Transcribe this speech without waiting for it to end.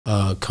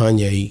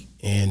Kanye,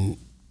 and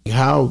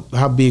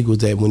how big was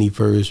that when he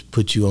first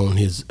put you on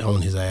his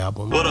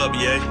album? What up,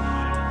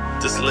 yeah?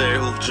 This is Larry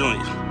Hoover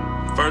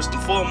Jr. First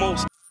and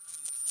foremost.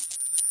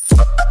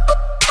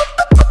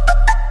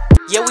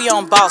 Yeah, we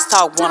on Boss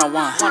Talk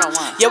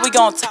 101. Yeah, we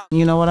gonna talk.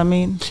 You know what I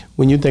mean?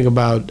 When you think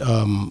about,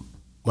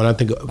 when I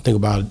think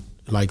about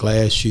like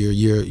last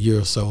year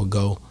or so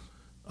ago,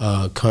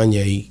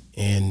 Kanye,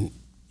 and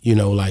you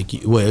know, like,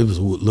 well, it was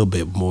a little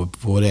bit more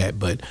before that,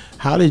 but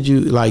how did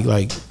you like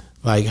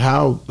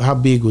how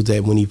big was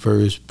that when he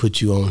first put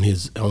you on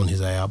his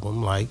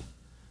album? Like,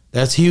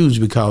 that's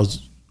huge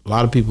because a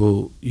lot of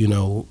people, you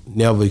know,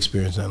 never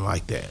experienced something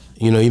like that.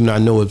 You know, even I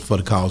know it's for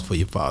the cause for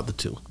your father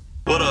too.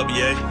 What up,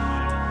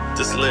 yeah?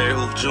 This is Larry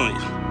Hoover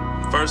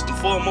Jr. First and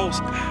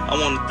foremost, I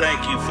want to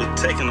thank you for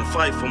taking the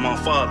fight for my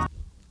father.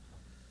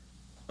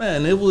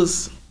 Man, it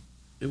was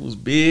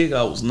big.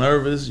 I was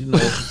nervous, you know.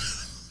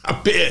 I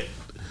bet.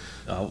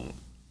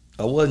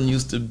 I wasn't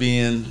used to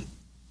being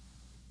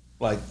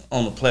like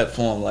on a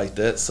platform like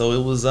that, so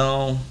it was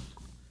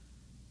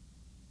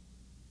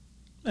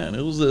man,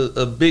 it was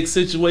a big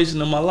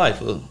situation in my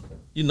life.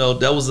 You know,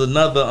 that was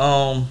another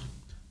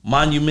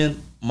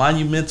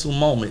monumental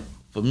moment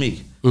for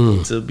me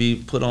to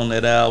be put on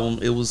that album.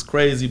 It was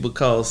crazy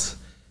because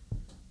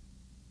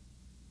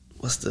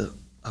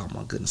oh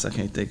my goodness, I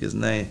can't think his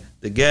name.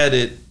 The guy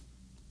that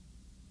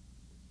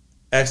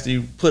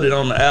actually put it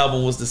on the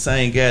album was the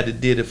same guy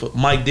that did it for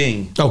Mike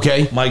Dean.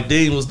 Okay. Mike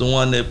Dean was the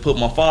one that put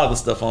my father's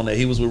stuff on there.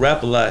 He was with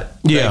Rap A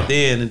Lot back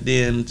then, and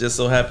then just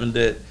so happened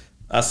that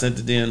I sent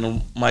it in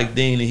to Mike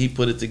Dean and he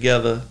put it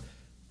together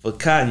for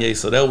Kanye.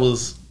 So that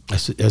was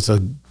that's a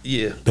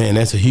yeah, man,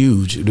 that's a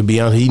huge, to be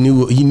honest. He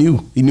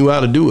knew how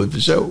to do it for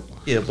sure.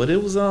 Yeah, but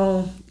it was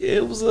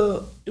it was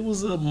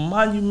a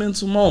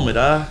monumental moment.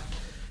 I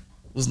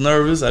was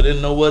nervous. I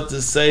didn't know what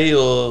to say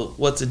or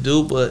what to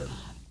do, but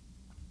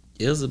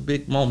it was a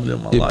big moment in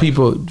my life. Did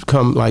people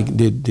come, like,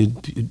 did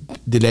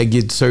that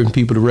get certain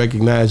people to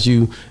recognize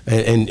you,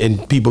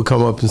 and people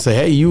come up and say,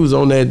 hey, you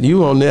on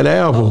that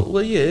album? Oh,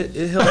 well, yeah,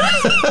 it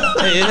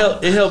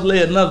helped. it helped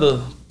lay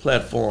another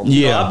platform.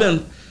 Yeah, you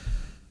know,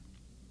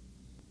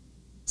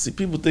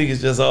 people think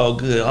it's just all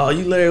good. Oh,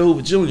 you Larry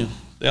Hoover Jr.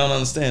 They don't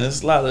understand.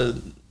 There's a lot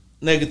of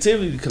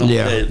negativity that comes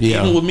with that.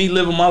 Yeah. Even with me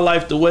living my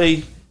life the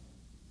way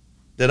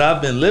that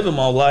I've been living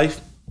my life,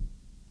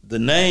 the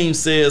name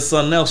says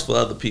something else for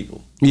other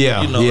people.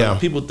 Yeah, you know,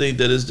 people think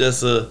that it's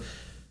just the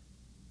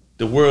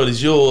world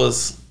is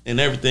yours and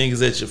everything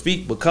is at your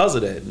feet because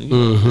of that. You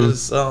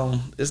know,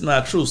 it's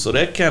not true. So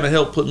that kind of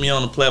helped put me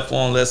on the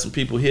platform, let some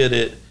people hear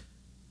that.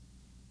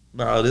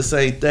 No, this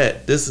ain't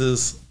that. This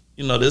is,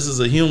 you know, this is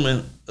a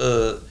human,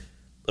 a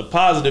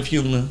positive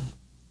human,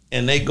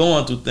 and they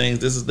going through things.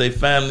 This is their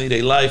family,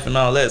 their life, and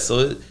all that.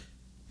 So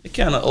it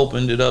kind of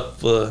opened it up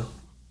for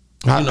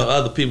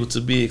other people to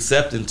be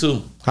accepting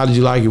too. How did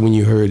you like it when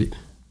you heard it?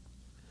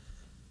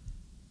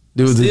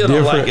 Still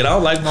don't like it. I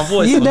don't like my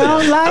voice. You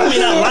don't like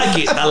it? I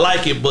mean, I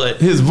like it, but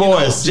his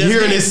voice,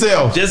 hearing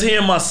itself. Just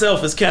hearing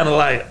myself is kind of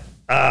like,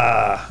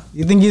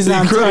 You think you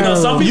sound terrible?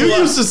 Some people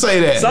used to say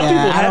that. Some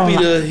people happy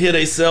to hear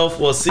themselves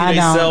or see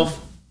themselves.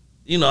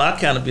 You know, I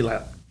kind of be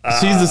like,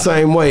 she's the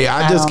same way.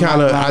 I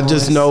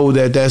just know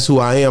that that's who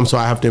I am, so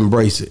I have to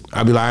embrace it.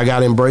 I be like, I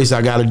gotta embrace it.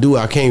 I gotta do it.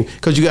 I can't,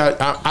 because you got.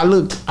 I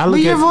look. But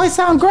your voice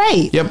sound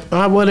great. Yep.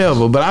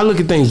 Whatever. But I look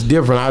at things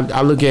different.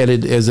 I look at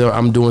it as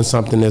I'm doing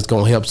something that's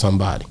gonna help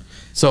somebody.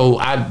 So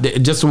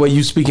just the way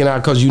you speaking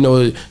out, because you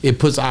know it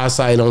puts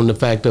eyesight on the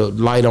fact of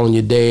light on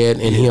your dad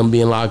and him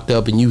being locked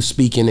up and you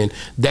speaking, and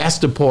that's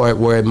the part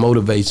where it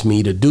motivates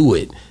me to do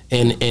it,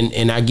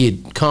 and I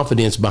get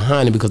confidence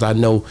behind it because I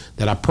know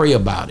that I pray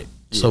about it.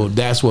 Yeah. So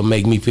that's what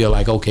make me feel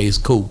like, okay, it's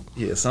cool.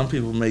 Yeah, some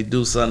people may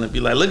do something and be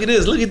like, look at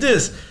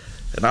this,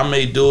 and I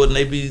may do it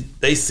and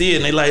they see it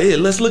and they like, hey,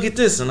 let's look at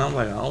this, and I'm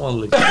like, I don't want to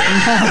look at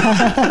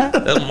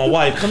that. That's my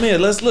wife. Come here,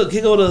 let's look.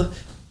 Here go the.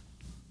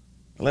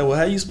 Like, well,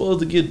 how you supposed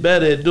to get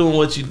better at doing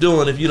what you're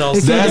doing if you don't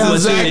see That's what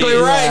exactly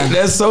you right.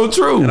 That's so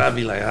true. And I'd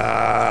be like,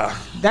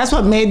 That's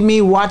what made me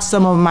watch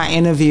some of my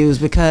interviews,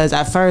 because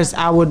at first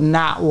I would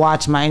not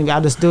watch my interview.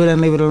 I'll just do it and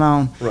leave it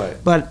alone. Right.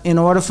 But in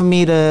order for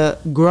me to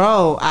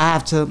grow, I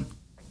have to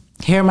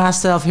hear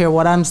myself, hear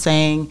what I'm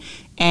saying,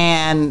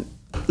 and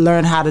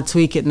learn how to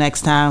tweak it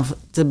next time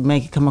to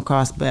make it come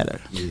across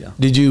better. Yeah.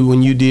 Did you,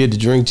 when you did the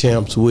Drink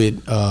Champs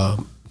with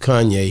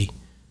Kanye,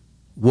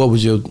 what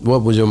was your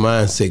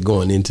mindset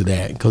going into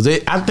that? Because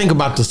I think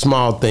about the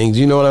small things,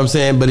 you know what I'm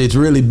saying? But it's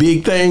really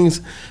big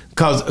things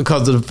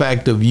because of the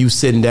fact of you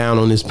sitting down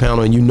on this panel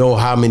and you know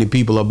how many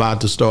people are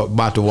about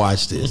to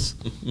watch this.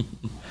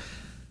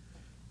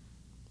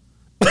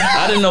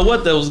 I didn't know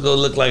what that was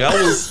gonna look like. I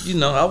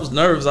was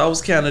nervous. I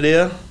was kind of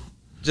there.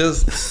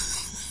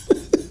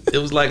 It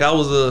was like I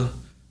was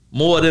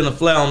more than a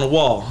fly on the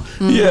wall.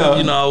 Yeah.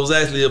 You know, I was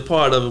actually a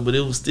part of it, but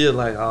it was still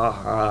like,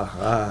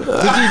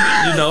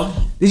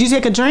 Did you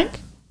take a drink?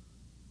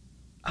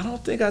 I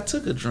don't think I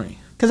took a drink.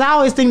 Because I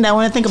always think that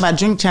when I think about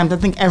Drink Champs, I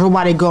think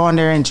everybody go on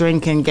there and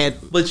drink and get.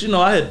 But,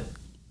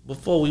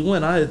 before we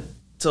went, I had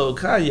told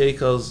Kanye,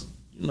 because,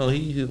 you know,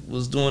 he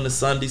was doing the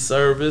Sunday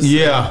service.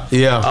 Yeah,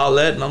 yeah. All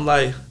that, and I'm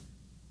like,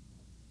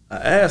 I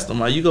asked him,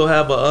 are you gonna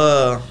have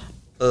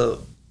a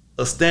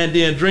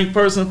stand-in drink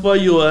person for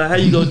you, or how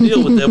you gonna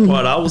deal with that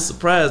part? I was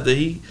surprised that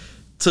he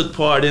took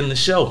part in the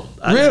show.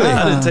 I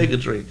didn't take a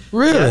drink.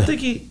 Really? Yeah,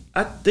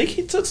 I think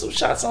he took some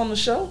shots on the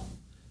show.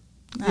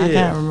 I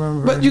can't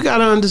remember. But you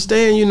gotta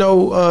understand, you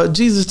know,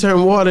 Jesus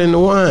turned water into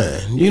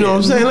wine. You know what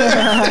I'm saying?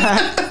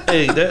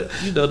 Hey,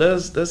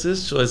 that's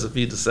his choice if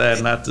he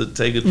decided not to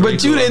take a drink.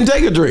 But you didn't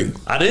take a drink.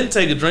 I didn't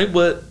take a drink,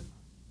 but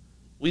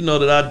we know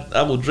that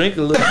I will drink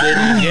a little bit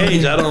and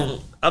engage. I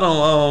don't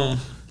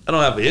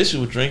have an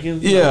issue with drinking.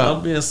 Yeah,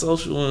 I'm being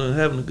social and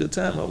having a good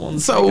time. I want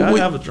to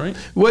have a drink.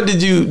 What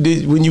did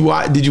you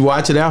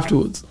watch it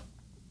afterwards?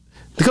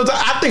 Because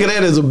I think of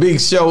that as a big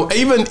show.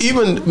 Even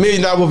 $1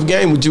 Million Worth of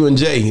Game with you and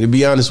Jay. To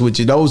be honest with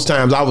you, those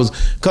times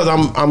because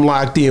I'm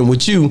locked in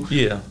with you.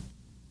 Yeah.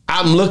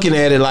 I'm looking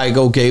at it like,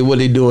 okay, what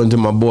they doing to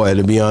my boy?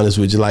 To be honest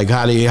with you, like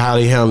how they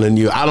handling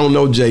you. I don't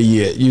know Jay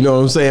yet, you know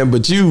what I'm saying?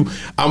 But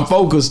I'm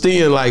focused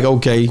in like,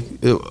 okay,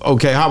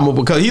 how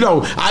because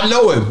I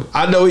know him.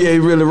 I know he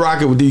ain't really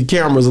rocking with these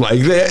cameras like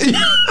that.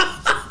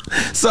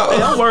 So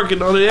I'm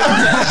working on it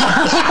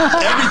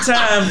every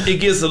time it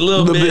gets a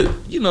little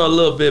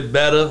bit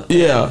better.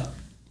 Yeah.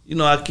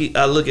 And,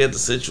 I look at the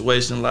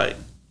situation like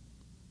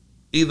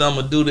either I'm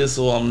gonna do this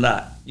or I'm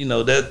not.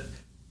 That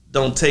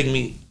don't take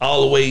me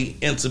all the way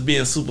into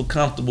being super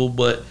comfortable,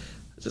 but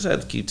I just have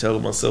to keep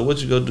telling myself,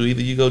 what you gonna do?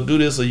 Either you go do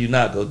this or you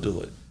not go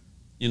do it.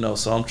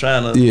 So I'm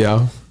trying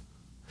to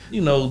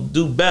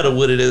do better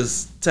with it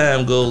as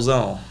time goes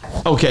on.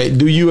 Okay,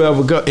 do you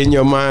ever go in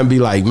your mind be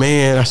like,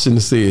 man, I shouldn't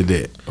have said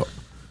that?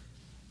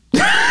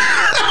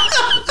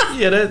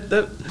 Yeah,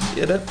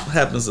 that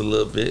happens a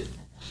little bit.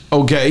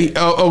 Okay.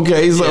 So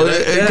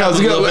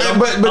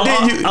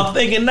I'm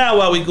thinking now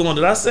while we going,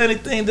 did I say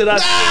anything that I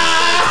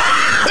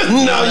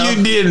No,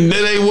 you didn't.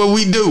 That ain't what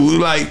we do.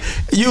 Like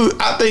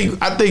I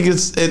think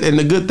it's, and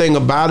the good thing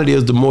about it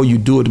is the more you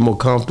do it, the more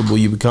comfortable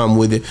you become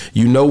with it.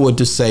 You know what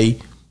to say.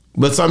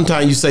 But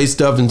sometimes you say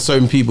stuff and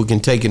certain people can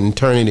take it and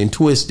turn it and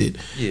twist it.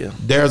 Yeah.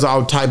 There's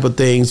all type of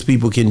things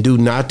people can do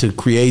not to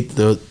create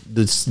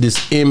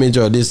this image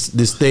or this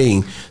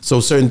thing. So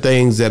certain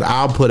things that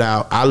I'll put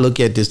out, I look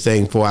at this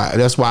thing for.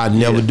 That's why I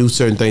never do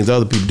certain things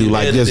other people do,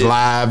 like just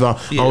live. I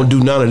don't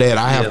do none of that.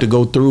 I have to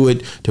go through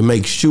it to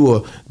make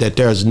sure that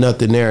there's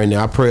nothing there, and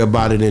I pray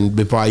about it and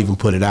before I even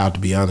put it out. To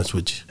be honest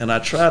with you. And I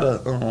try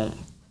to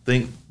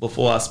think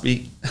before I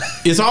speak.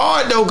 It's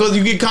hard though because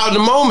you get caught in the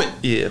moment.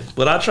 Yeah,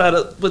 but I try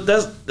to. But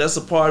that's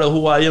a part of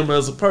who I am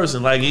as a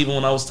person. Like even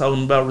when I was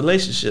talking about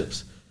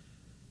relationships,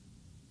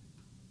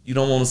 you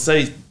don't want to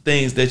say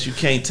things that you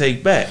can't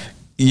take back.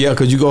 Yeah,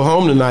 because you go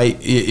home tonight.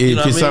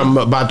 If it's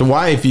something about the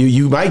wife,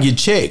 you might get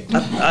checked.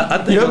 I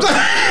think. You know what I'm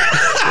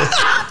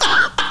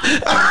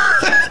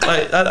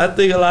saying? I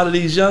think a lot of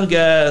these young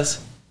guys,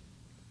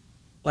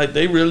 like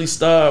they really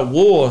start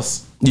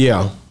wars.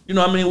 Yeah. You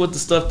know what I mean? With the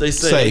stuff they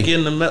say. They get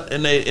in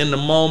the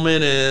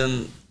moment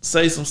and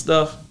say some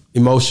stuff.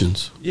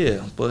 Emotions.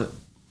 Yeah, but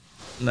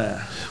nah.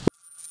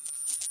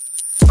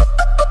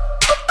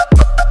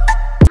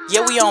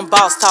 Yeah, we on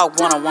Boss Talk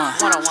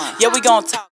 101. Yeah, we gonna talk.